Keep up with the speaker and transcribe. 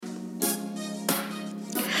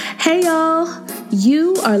Hey y'all,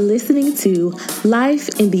 you are listening to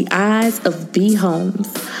Life in the Eyes of B. Holmes,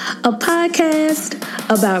 a podcast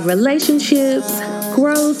about relationships,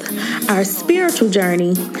 growth, our spiritual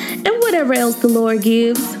journey, and whatever else the Lord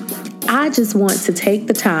gives. I just want to take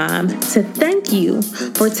the time to thank you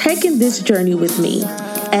for taking this journey with me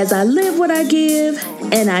as I live what I give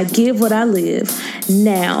and I give what I live.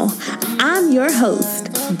 Now, I'm your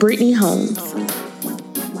host, Brittany Holmes.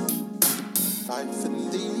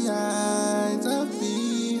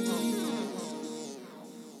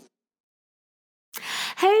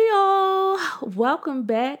 Hey y'all, welcome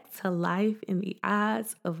back to Life in the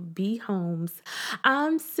Eyes of B. Holmes.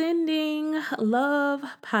 I'm sending love,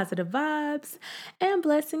 positive vibes, and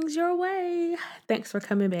blessings your way. Thanks for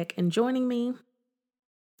coming back and joining me.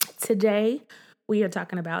 Today, we are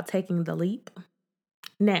talking about taking the leap.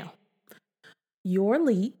 Now, your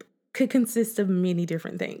leap could consist of many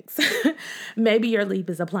different things. Maybe your leap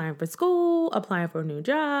is applying for school, applying for a new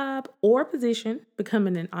job or position,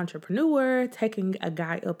 becoming an entrepreneur, taking a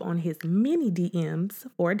guy up on his mini DMs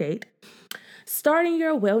for a date, starting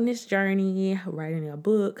your wellness journey, writing a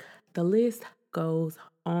book. The list goes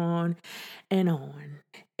on and on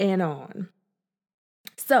and on.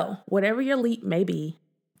 So, whatever your leap may be,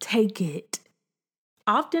 take it.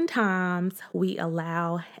 Oftentimes, we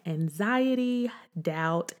allow anxiety,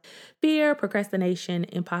 doubt, fear, procrastination,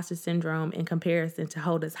 imposter syndrome, and comparison to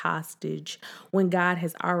hold us hostage when God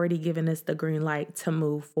has already given us the green light to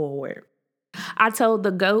move forward. I told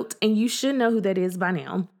the GOAT, and you should know who that is by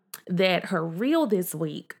now, that her reel this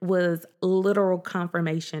week was literal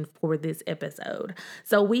confirmation for this episode.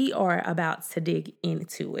 So we are about to dig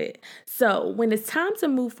into it. So when it's time to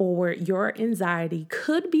move forward, your anxiety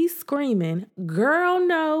could be screaming, girl,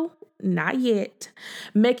 no, not yet,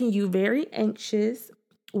 making you very anxious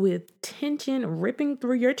with tension ripping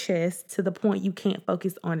through your chest to the point you can't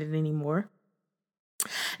focus on it anymore.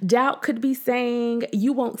 Doubt could be saying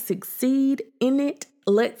you won't succeed in it.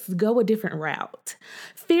 Let's go a different route.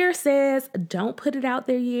 Fear says don't put it out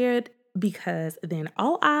there yet because then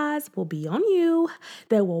all eyes will be on you.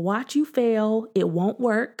 They will watch you fail. It won't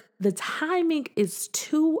work. The timing is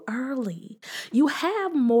too early. You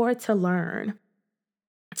have more to learn.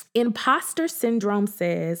 Imposter syndrome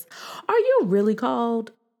says, are you really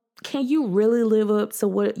called? Can you really live up to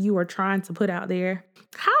what you are trying to put out there?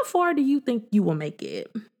 How far do you think you will make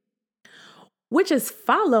it? Which is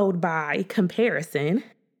followed by comparison.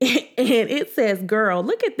 And it says, girl,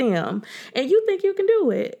 look at them. And you think you can do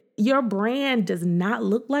it. Your brand does not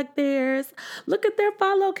look like theirs. Look at their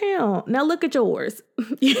follow count. Now look at yours.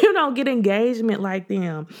 You don't get engagement like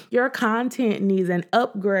them. Your content needs an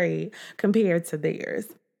upgrade compared to theirs.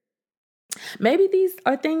 Maybe these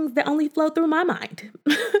are things that only flow through my mind,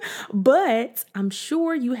 but I'm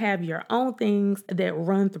sure you have your own things that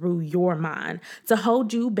run through your mind to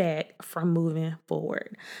hold you back from moving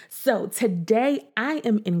forward. So today I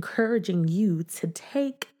am encouraging you to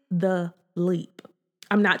take the leap.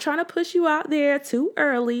 I'm not trying to push you out there too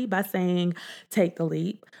early by saying, take the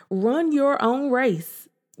leap, run your own race.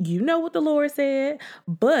 You know what the Lord said,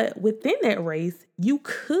 but within that race, you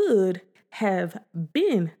could have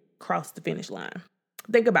been cross the finish line.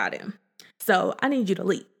 Think about it. So I need you to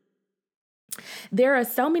leap. There are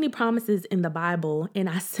so many promises in the Bible, and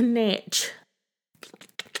I snatch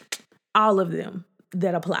all of them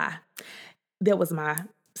that apply. That was my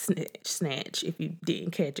snatch, if you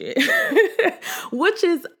didn't catch it, which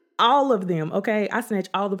is all of them. Okay. I snatch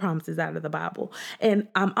all the promises out of the Bible. And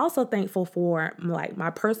I'm also thankful for like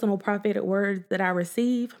my personal prophetic words that I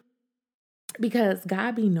receive because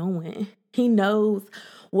God be knowing. He knows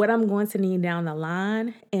what I'm going to need down the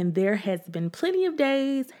line. And there has been plenty of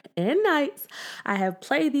days and nights I have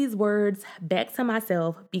played these words back to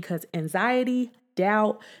myself because anxiety,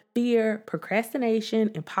 doubt, fear,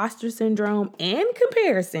 procrastination, imposter syndrome, and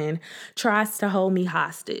comparison tries to hold me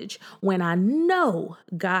hostage when I know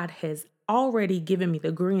God has already given me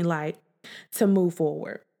the green light to move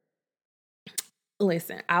forward.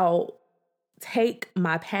 Listen, I'll take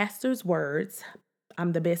my pastor's words.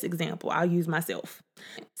 I'm the best example. I'll use myself.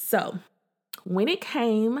 So when it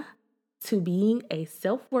came to being a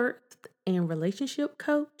self-worth and relationship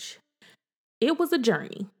coach, it was a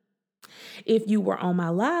journey. If you were on my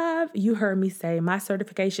live, you heard me say my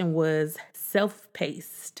certification was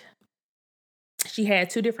self-paced. She had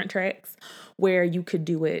 2 different tracks where you could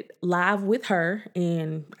do it live with her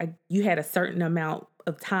and you had a certain amount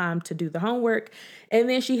of time to do the homework. And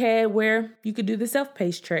then she had where you could do the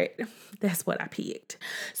self-paced track. That's what I picked.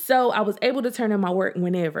 So I was able to turn in my work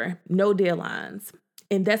whenever, no deadlines.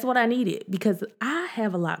 And that's what I needed because I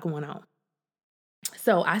have a lot going on.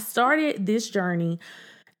 So I started this journey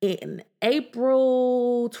in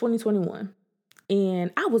April 2021.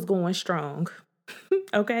 And I was going strong.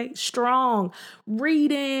 Okay, strong,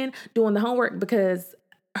 reading, doing the homework, because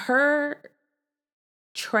her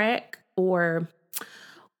track, or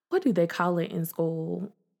what do they call it in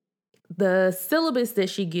school? The syllabus that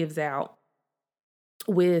she gives out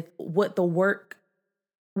with what the work,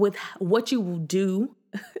 with what you will do,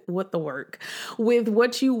 with the work, with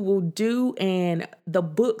what you will do, and the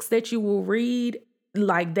books that you will read,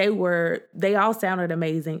 like they all sounded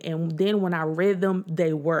amazing. And then when I read them,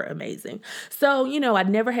 they were amazing. So, I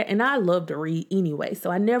never had, and I love to read anyway, so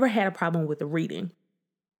I never had a problem with the reading.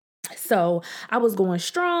 So I was going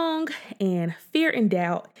strong, and fear and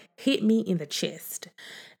doubt hit me in the chest.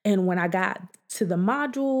 And when I got to the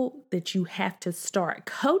module that you have to start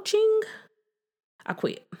coaching, I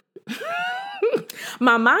quit.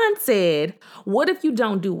 My mind said, what if you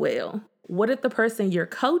don't do well? What if the person you're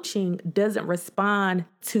coaching doesn't respond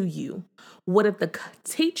to you? What if the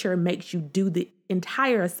teacher makes you do the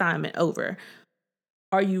entire assignment over?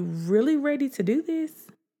 Are you really ready to do this?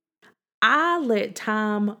 I let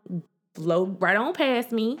time blow right on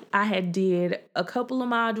past me. I had did a couple of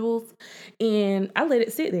modules and I let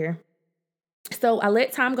it sit there. So I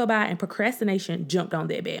let time go by and procrastination jumped on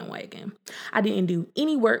that bandwagon. I didn't do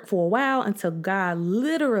any work for a while until God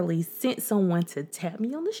literally sent someone to tap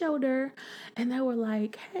me on the shoulder. And they were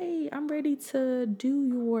like, hey, I'm ready to do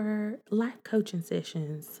your life coaching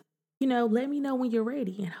sessions. Let me know when you're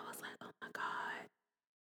ready. And I was like, oh my God.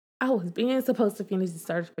 I was being supposed to finish the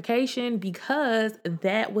certification because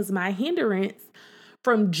that was my hindrance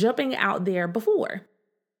from jumping out there before.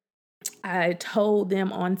 I told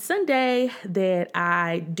them on Sunday that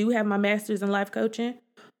I do have my master's in life coaching,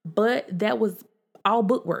 but that was all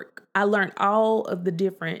book work. I learned all of the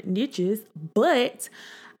different niches, but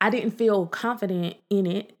I didn't feel confident in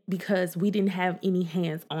it because we didn't have any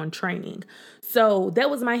hands-on training. So that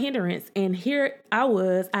was my hindrance. And here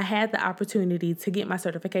I had the opportunity to get my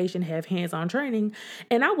certification, have hands-on training,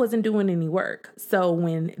 and I wasn't doing any work. So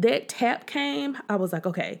when that tap came, I was like,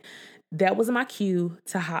 okay, that was my cue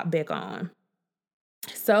to hop back on.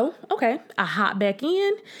 So, okay, I hop back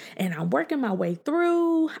in and I'm working my way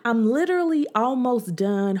through. I'm literally almost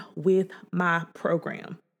done with my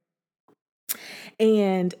program.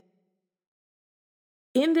 And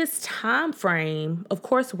in this time frame, of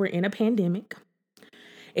course, we're in a pandemic.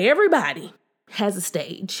 Everybody has a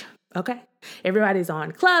stage, okay? Everybody's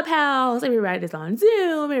on Clubhouse, everybody's on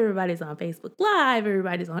Zoom, everybody's on Facebook Live,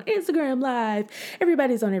 everybody's on Instagram Live,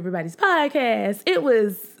 everybody's on everybody's podcast.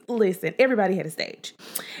 Listen, everybody had a stage.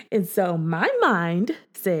 And so my mind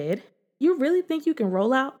said, you really think you can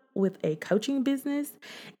roll out with a coaching business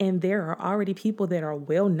and there are already people that are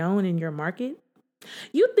well known in your market?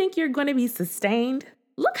 You think you're going to be sustained?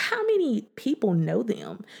 Look how many people know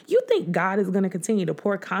them. You think God is going to continue to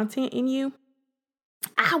pour content in you?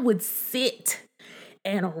 I would sit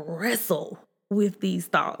and wrestle with these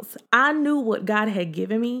thoughts. I knew what God had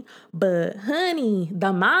given me, but honey,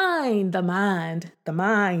 the mind.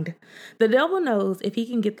 The devil knows if he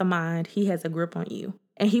can get the mind, he has a grip on you,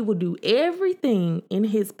 and he will do everything in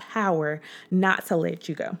his power not to let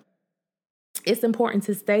you go. It's important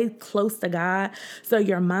to stay close to God so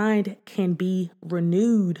your mind can be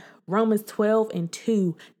renewed. Romans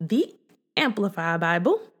 12:2, the Amplified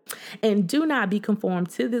Bible. And do not be conformed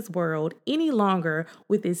to this world any longer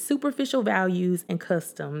with its superficial values and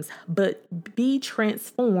customs, but be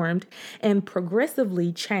transformed and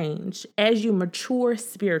progressively changed as you mature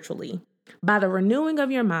spiritually by the renewing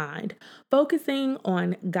of your mind, focusing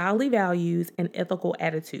on godly values and ethical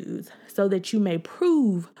attitudes, so that you may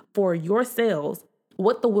prove for yourselves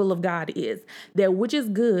what the will of God is, that which is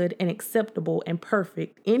good and acceptable and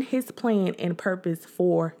perfect in his plan and purpose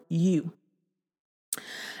for you.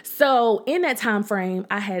 So in that time frame,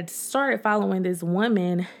 I had started following this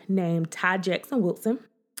woman named Ty Jackson Wilson,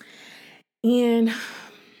 and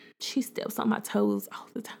she steps on my toes all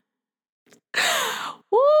the time.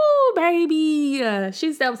 Woo, baby.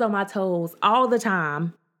 She steps on my toes all the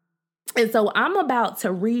time. And so I'm about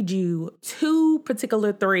to read you two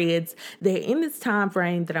particular threads that in this time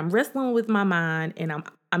frame that I'm wrestling with my mind and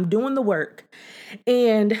I'm doing the work.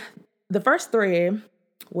 And the first thread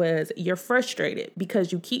was, you're frustrated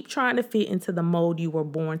because you keep trying to fit into the mold you were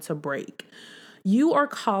born to break. You are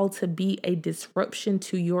called to be a disruption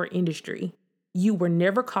to your industry. You were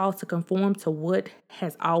never called to conform to what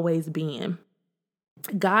has always been.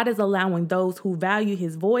 God is allowing those who value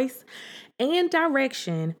his voice and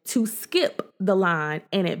direction to skip the line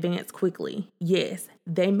and advance quickly. Yes,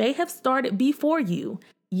 they may have started before you.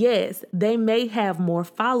 Yes, they may have more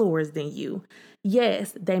followers than you.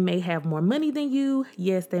 Yes, they may have more money than you.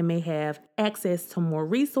 Yes, they may have access to more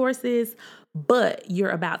resources, but you're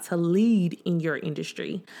about to lead in your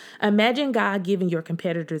industry. Imagine God giving your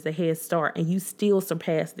competitors a head start and you still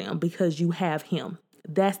surpass them because you have Him.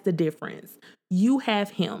 That's the difference. You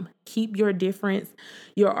have Him. Keep your difference.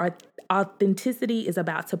 Your authenticity is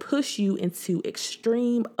about to push you into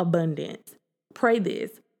extreme abundance. Pray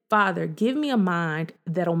this. Father, give me a mind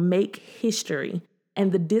that'll make history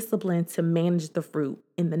and the discipline to manage the fruit.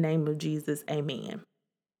 In the name of Jesus, amen.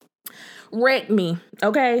 Wreck me,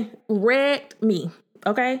 okay? Wrecked me,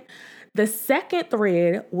 okay? The second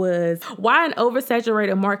thread was why an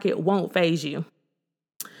oversaturated market won't phase you.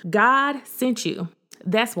 God sent you.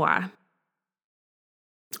 That's why.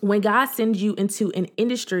 When God sends you into an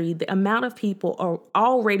industry, the amount of people are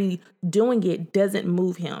already doing it doesn't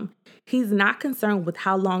move Him. He's not concerned with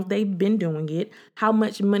how long they've been doing it, how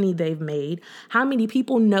much money they've made, how many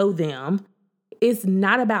people know them. It's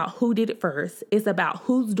not about who did it first. It's about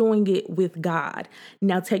who's doing it with God.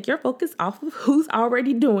 Now take your focus off of who's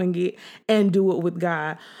already doing it and do it with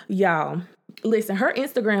God. Y'all, listen, her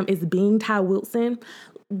Instagram is Being Ty Wilson.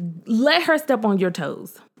 Let her step on your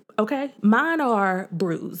toes. Okay, mine are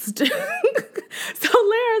bruised. So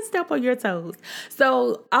let her step on your toes.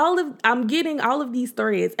 So I'm getting all of these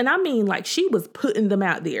threads, and I mean, like, she was putting them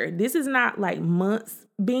out there. This is not like months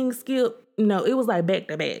being skipped. No, it was like back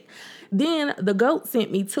to back. Then the GOAT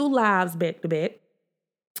sent me 2 lives back to back.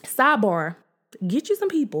 Sidebar, get you some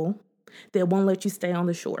people that won't let you stay on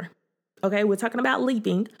the shore. Okay, we're talking about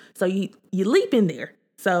leaping. So you leap in there.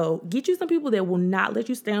 So get you some people that will not let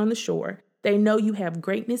you stay on the shore. They know you have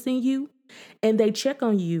greatness in you, and they check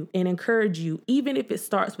on you and encourage you, even if it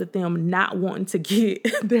starts with them not wanting to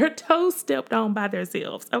get their toes stepped on by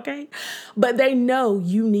themselves, okay? But they know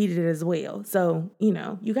you need it as well. So,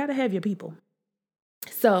 you got to have your people.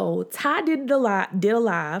 So Ty did a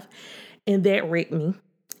live, and that wrecked me.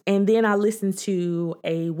 And then I listened to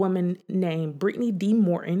a woman named Brittany D.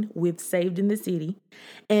 Morton with Saved in the City.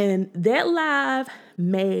 And that live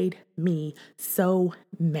made me so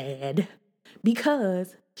mad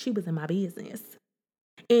because she was in my business.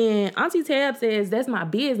 And Auntie Tab says that's my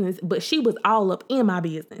business, but she was all up in my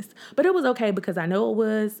business. But it was okay because I know it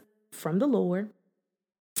was from the Lord.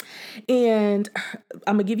 And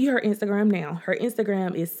I'm going to give you her Instagram now. Her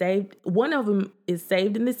Instagram is saved. One of them is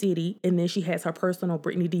Saved in the City. And then she has her personal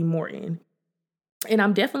Brittany D. Morton. And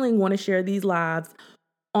I'm definitely going to share these lives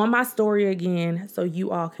on my story again so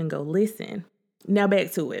you all can go listen. Now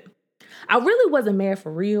back to it. I really wasn't mad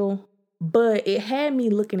for real, but it had me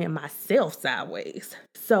looking at myself sideways.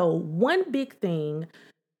 So one big thing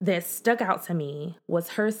that stuck out to me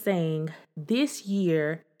was her saying this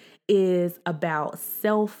year is about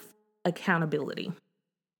self-accountability.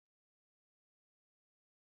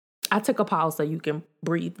 I took a pause so you can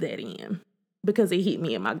breathe that in because it hit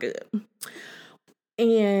me in my gut.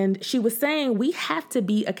 And she was saying we have to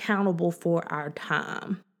be accountable for our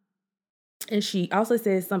time. And she also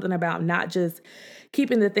says something about not just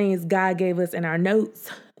keeping the things God gave us in our notes.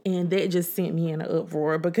 And that just sent me in an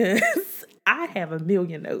uproar because I have a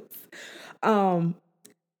million notes.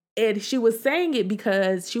 And she was saying it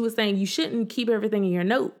because she was saying you shouldn't keep everything in your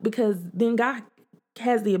note because then God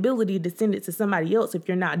has the ability to send it to somebody else if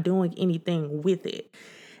you're not doing anything with it.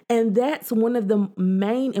 And that's one of the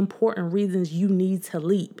main important reasons you need to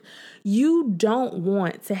leap. You don't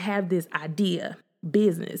want to have this idea,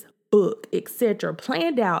 business, book, etc.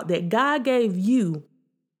 planned out that God gave you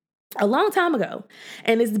a long time ago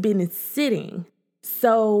and it's been sitting.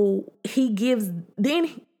 So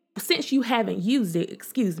since you haven't used it,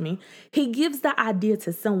 he gives the idea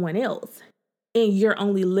to someone else and you're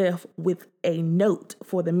only left with a note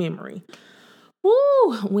for the memory.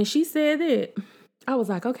 Woo, when she said that, I was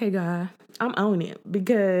like, okay, God, I'm on it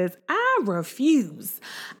because I refuse.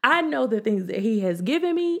 I know the things that he has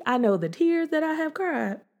given me. I know the tears that I have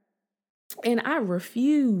cried. And I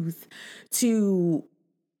refuse to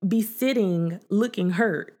be sitting looking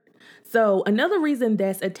hurt. So another reason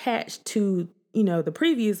that's attached to, the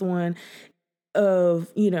previous one of,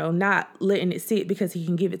 not letting it sit because he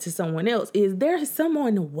can give it to someone else is there's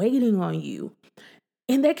someone waiting on you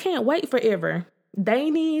and they can't wait forever. They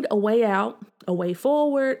need a way out, a way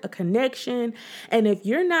forward, a connection. And if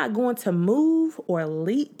you're not going to move or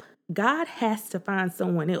leap, God has to find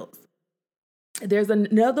someone else. There's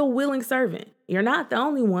another willing servant. You're not the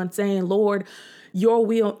only one saying, Lord, your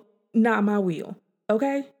will, not my will.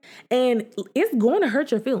 Okay. And it's going to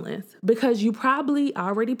hurt your feelings because you probably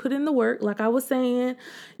already put in the work. Like I was saying,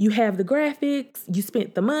 you have the graphics, you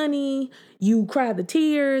spent the money, you cried the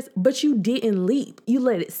tears, but you didn't leap. You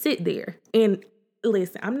let it sit there. And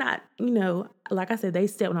listen, I'm not, like I said, they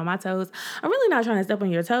stepping on my toes. I'm really not trying to step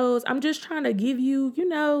on your toes. I'm just trying to give you,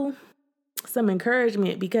 some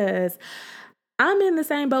encouragement because I'm in the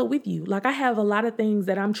same boat with you. Like I have a lot of things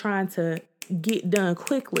that I'm trying to get done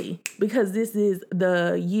quickly because this is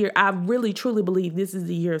the year. I really truly believe this is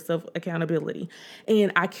the year of self-accountability.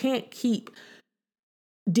 And I can't keep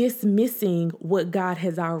dismissing what God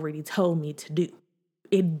has already told me to do.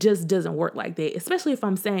 It just doesn't work like that, especially if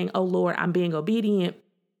I'm saying, oh Lord, I'm being obedient.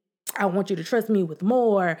 I want you to trust me with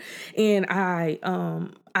more. And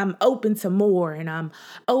I'm open to more and I'm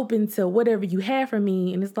open to whatever you have for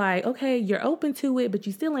me. And it's like, okay, you're open to it, but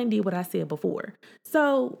you still ain't did what I said before.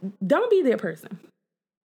 So don't be that person.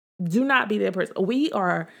 Do not be that person. We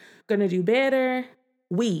are going to do better.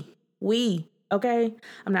 We, okay?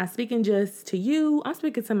 I'm not speaking just to you. I'm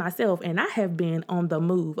speaking to myself and I have been on the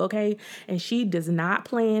move, okay? And she does not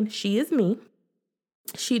plan. She is me.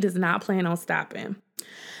 She does not plan on stopping.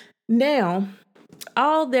 Now,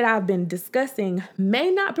 all that I've been discussing may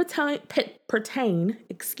not pertain,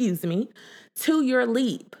 to your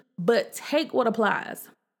leap, but take what applies.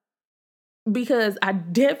 Because I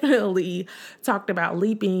definitely talked about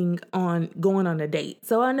going on a date.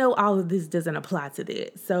 So I know all of this doesn't apply to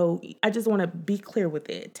that. So I just want to be clear with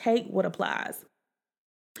it. Take what applies.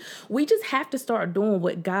 We just have to start doing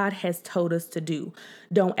what God has told us to do.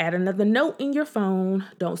 Don't add another note in your phone.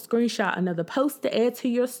 Don't screenshot another post to add to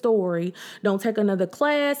your story. Don't take another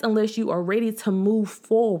class unless you are ready to move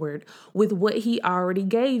forward with what He already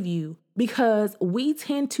gave you. Because we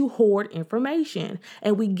tend to hoard information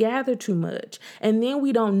and we gather too much and then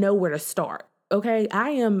we don't know where to start. Okay,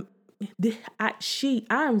 I am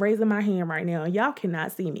raising my hand right now. Y'all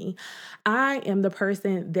cannot see me. I am the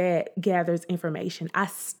person that gathers information. I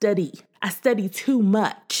study too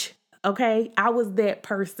much. Okay. I was that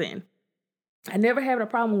person. I never had a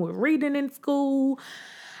problem with reading in school.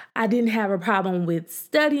 I didn't have a problem with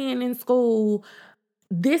studying in school.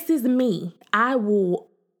 This is me. I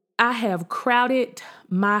have crowded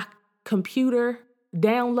my computer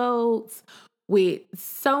downloads with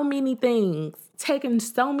so many things, taken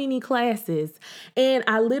so many classes, and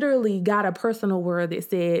I literally got a personal word that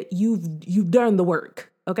said, you've done the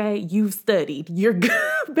work, okay? You've studied. You're good.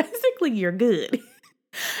 Basically, you're good.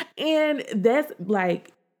 And that's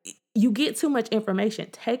like, you get too much information.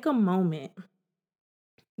 Take a moment.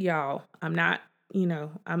 Y'all, I'm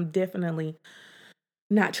definitely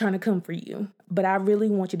not trying to come for you, but I really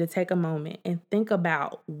want you to take a moment and think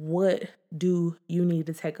about what do you need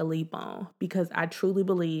to take a leap on, because I truly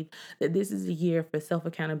believe that this is a year for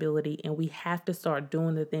self-accountability and we have to start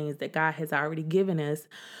doing the things that God has already given us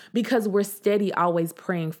because we're steady always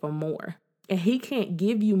praying for more. And He can't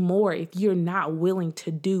give you more if you're not willing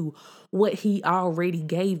to do what He already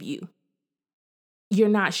gave you. You're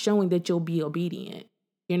not showing that you'll be obedient.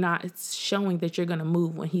 You're not showing that you're going to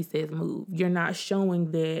move when He says move. You're not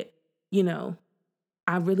showing that,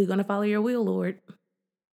 I'm really going to follow your will, Lord.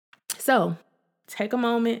 So take a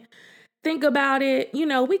moment, think about it.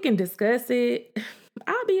 We can discuss it.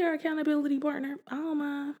 I'll be your accountability partner. I don't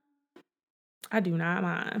mind. I do not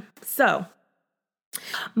mind. So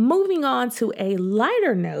moving on to a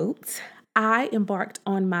lighter note, I embarked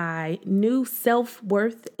on my new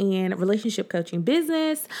self-worth and relationship coaching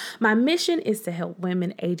business. My mission is to help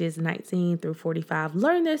women ages 19 through 45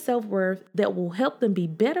 learn their self-worth that will help them be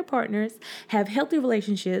better partners, have healthy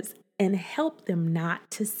relationships, and help them not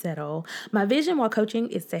to settle. My vision while coaching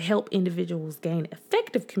is to help individuals gain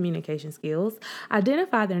effective communication skills,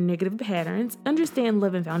 identify their negative patterns, understand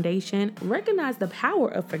love and foundation, recognize the power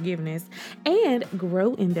of forgiveness, and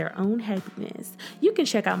grow in their own happiness. You can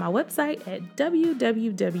check out my website at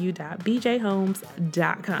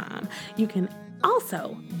www.bjhomes.com. You can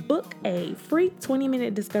also book a free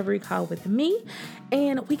 20-minute discovery call with me,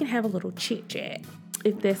 and we can have a little chit chat.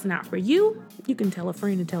 If that's not for you, you can tell a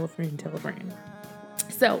friend and tell a friend and tell a friend.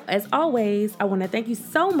 So, as always, I want to thank you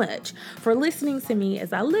so much for listening to me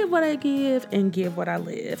as I live what I give and give what I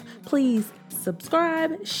live. Please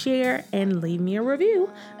subscribe, share, and leave me a review.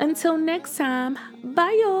 Until next time,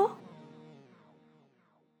 bye y'all.